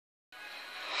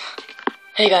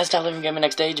Hey guys, Tyler from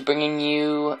GamingNextAGE bringing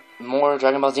you more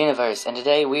Dragon Ball Xenoverse, and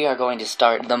today we are going to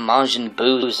start the Majin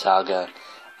Buu saga.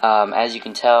 As you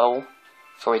can tell,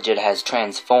 Frigid has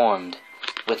transformed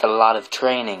with a lot of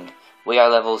training. We are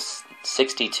level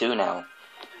 62 now.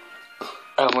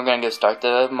 We're going to go start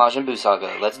the Majin Buu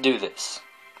saga. Let's do this.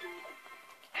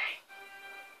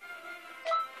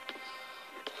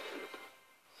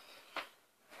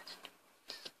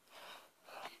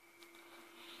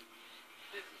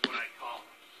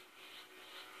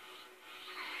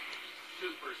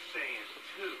 Super Saiyan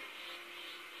 2.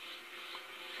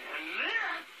 And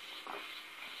this...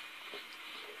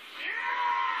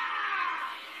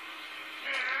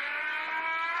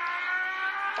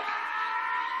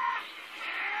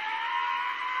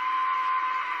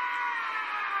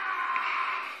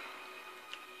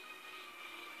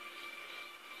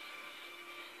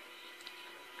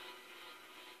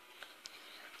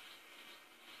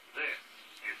 This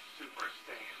is Super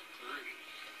Saiyan 3.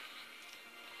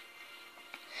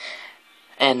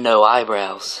 And no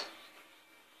eyebrows.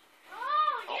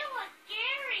 Oh, you look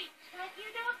scary, but you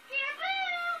don't scare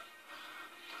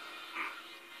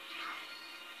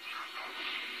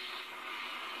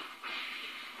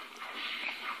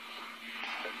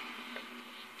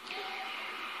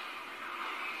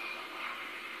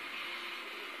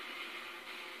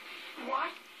Boo.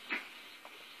 What?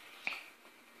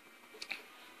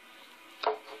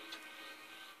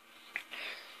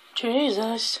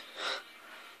 Jesus.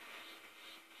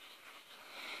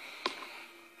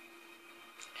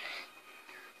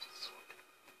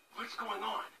 What's going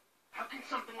on? How can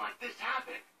something like this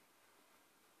happen?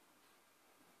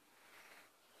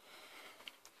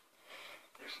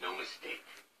 There's no mistake.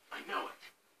 I know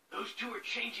it. Those two are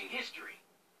changing history.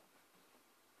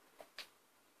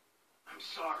 I'm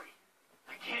sorry.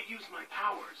 I can't use my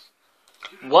powers.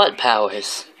 due to the What recent powers?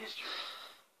 changes in history.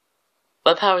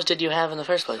 What powers did you have in the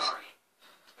first place? Sorry,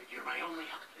 but you're my only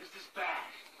help. This is bad.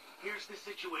 Here's the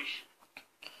situation.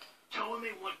 Toa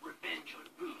may want revenge on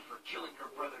Boo for killing her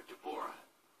brother Deborah.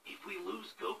 If we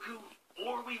lose Goku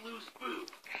or we lose Boo,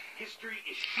 history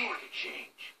is sure to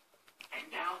change. And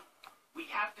now, we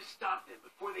have to stop them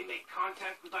before they make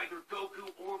contact with either Goku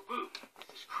or Boo.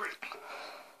 This is critical.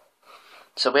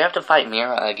 So we have to fight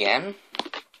Mira again?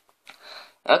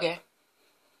 Okay.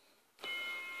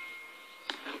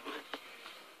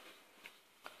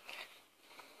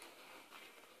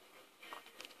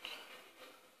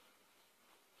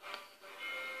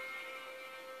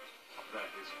 That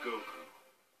is Goku.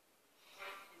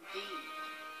 Indeed.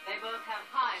 They both have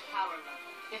high power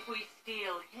levels. If we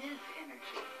steal his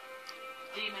energy,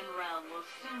 Demon Realm will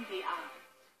soon be ours.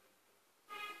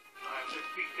 I will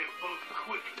defeat them both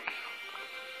quickly.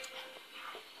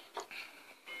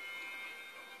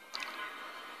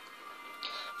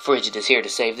 Frigid is here to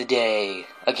save the day.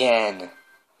 Again.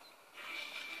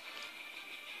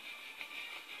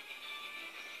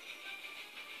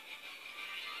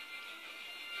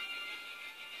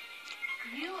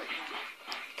 You again.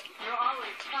 You're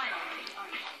always fighting me,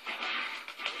 aren't you?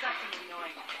 Such an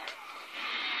annoying attack.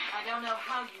 I don't know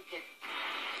how you did it,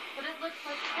 but it looks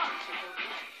like Trunks is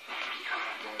okay.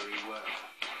 Very well.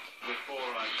 Before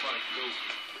I fight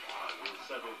Goku, I will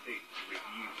settle things with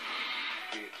you.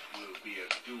 It will be a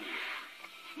duel.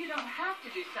 You don't have to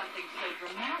do something so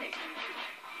dramatic.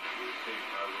 You think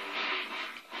I will lose?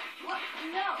 What?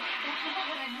 No, that's not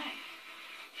what I meant.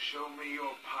 Show me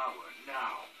your power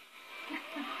now.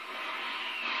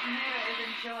 Mira is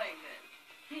enjoying this.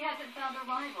 He hasn't found a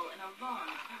rival in a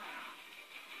long time.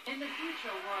 In the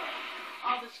future world,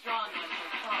 all the strong ones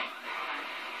are fallen.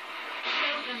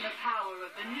 Show them the power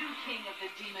of the new king of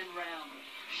the demon realm.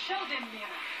 Show them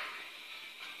Mira.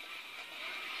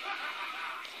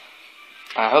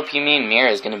 I hope you mean Mira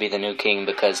is going to be the new king,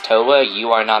 because Toa,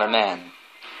 you are not a man.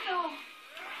 No.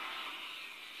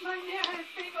 My Mira is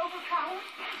being overpowered.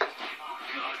 Oh,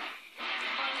 good.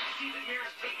 Finally see that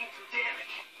Mira's taking some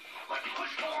damage. Let's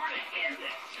push forward and end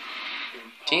this.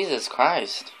 Jesus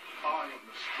Christ. I am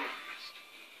the strongest.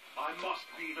 I must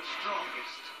be the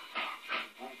strongest. I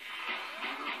won't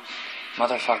lose.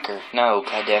 Motherfucker. No,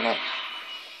 goddammit.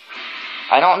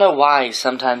 I don't know why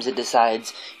sometimes it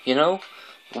decides, you know,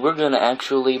 we're gonna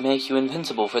actually make you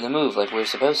invincible for the move like we're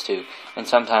supposed to. And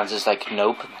sometimes it's like,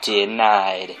 nope,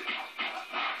 denied.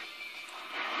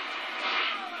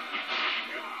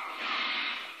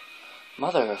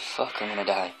 Mother of fuck, I'm gonna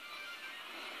die.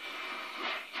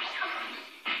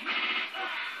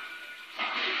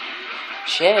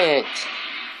 Shit!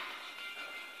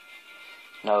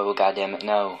 No, goddammit,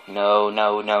 no. No,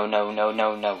 no, no, no, no,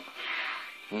 no, no.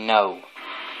 No.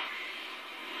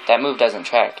 That move doesn't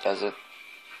track, does it?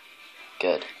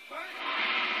 Good.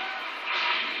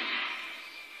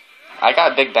 I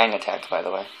got Big Bang attack, by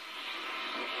the way.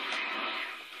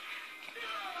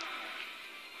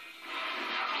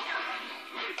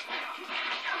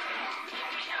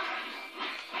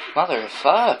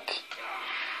 Motherfuck.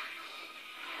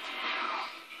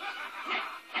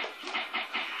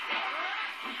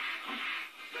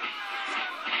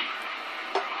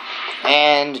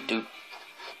 And doop.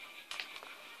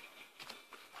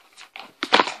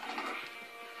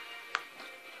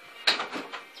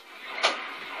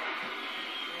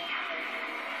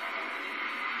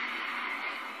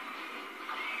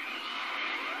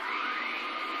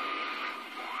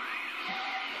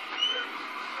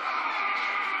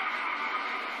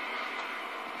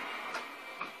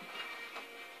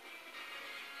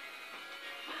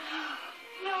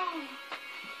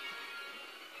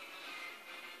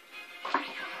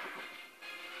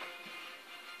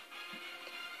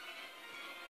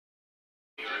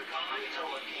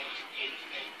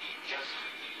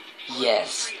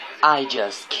 Yes, I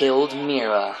just killed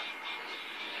Mira.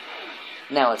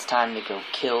 Now it's time to go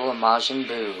kill a Majin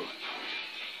Buu.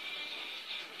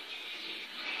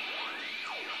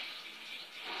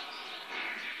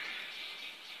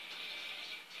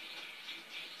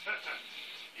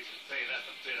 You could say that's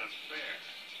a bit unfair.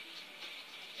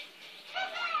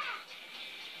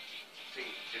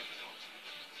 Seems difficult,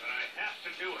 but I have to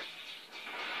do it.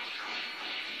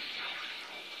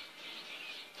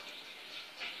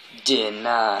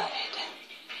 Denied.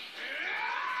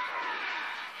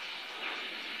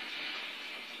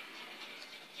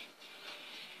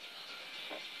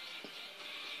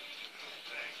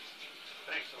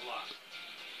 Thanks a lot.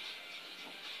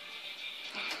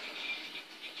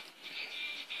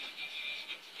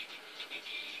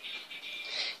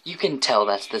 You can tell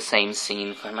that's the same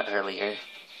scene from earlier.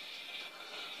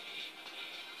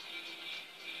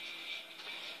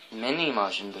 Mini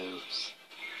Majin Buus.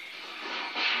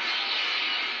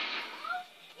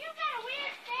 You got a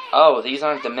weird face. Oh, these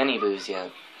aren't the mini Buus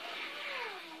yet.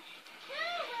 Boo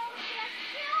will just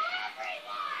kill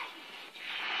everyone.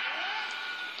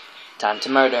 Time to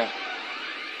murder.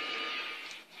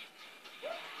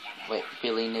 Wait,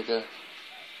 really, nigga?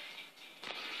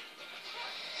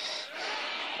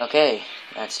 Okay,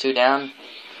 that's 2 down.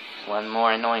 One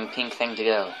more annoying pink thing to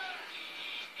go.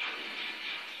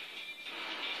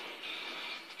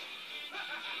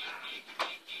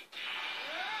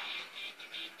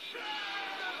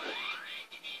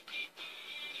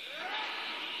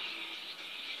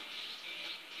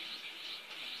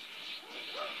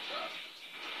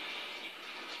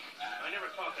 I never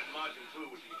thought that Majin Buu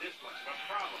would be this much of a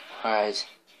problem. Alright.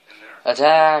 And there.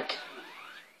 Attack!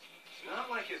 It's not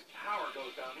like his power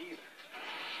goes down either. It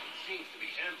seems to be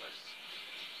endless.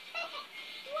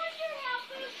 Wonder how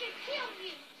Boo should kill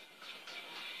you.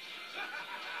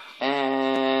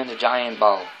 And a giant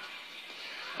ball.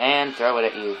 And throw it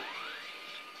at you.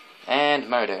 And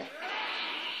murder.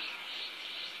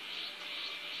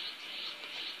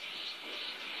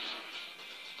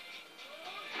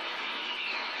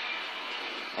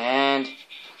 And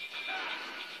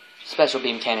special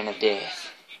beam cannon of death.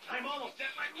 I'm almost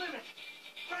at my limit.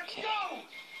 Let's Okay. go! Mighty,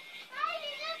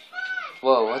 that's fun.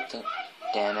 Whoa, what the?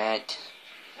 Damn it.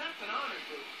 That's an honor,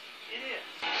 Boo. It is.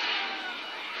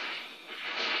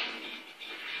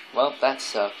 Well, that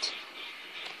sucked.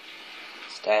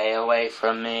 Stay away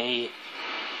from me.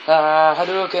 Ah,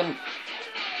 Hadouken!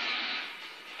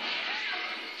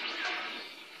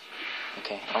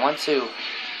 Okay, I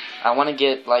want to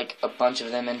get, like, a bunch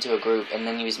of them into a group and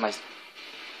then use my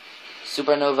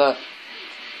Supernova.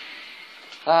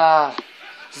 Ah,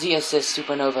 Z-Assist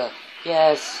Supernova.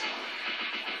 Yes!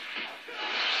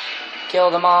 Kill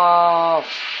them all!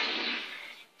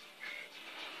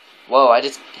 Whoa, I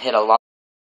just hit a lot.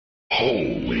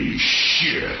 Holy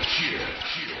shit.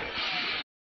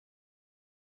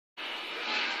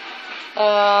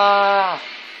 Ah!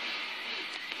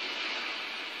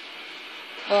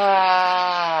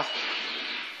 Ah!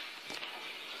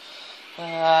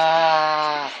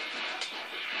 Ah!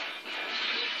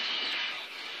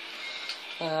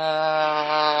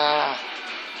 Ah!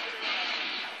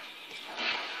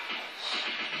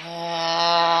 Ah!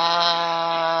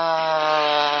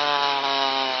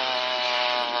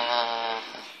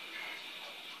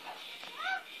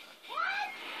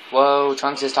 Whoa,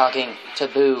 Trunks is talking to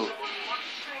Boo. Much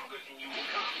stronger than you will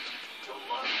come. So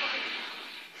love fighting.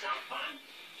 Sound fun?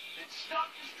 Then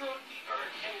stop destroying the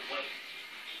earth and wait.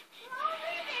 I'll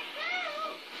leave it,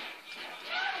 Boo.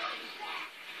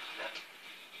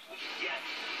 Yes.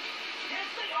 Yes,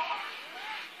 they are.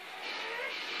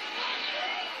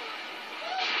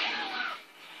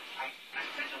 I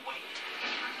said to wait.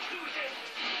 Do this.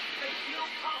 They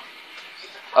will come.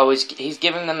 Oh, he's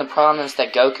giving them the promise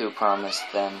that Goku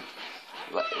promised them.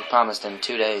 He promised in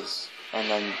 2 days, and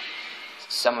then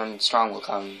someone strong will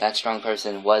come. That strong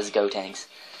person was Gotenks.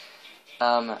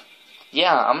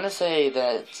 Yeah, I'm gonna say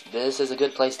that this is a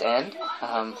good place to end.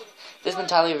 This has been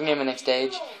Tyler from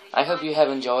GamingNextAGE. I hope you have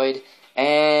enjoyed,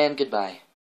 and goodbye.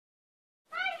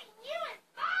 Fighting you is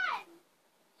fun!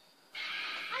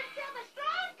 Until the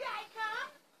strong guy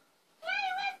comes, play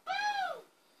with Boo!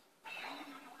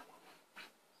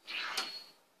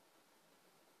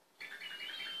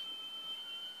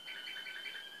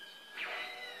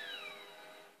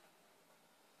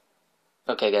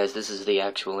 Okay guys, this is the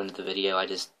actual end of the video. I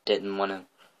just didn't want to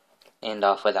end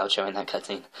off without showing that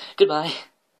cutscene. Goodbye.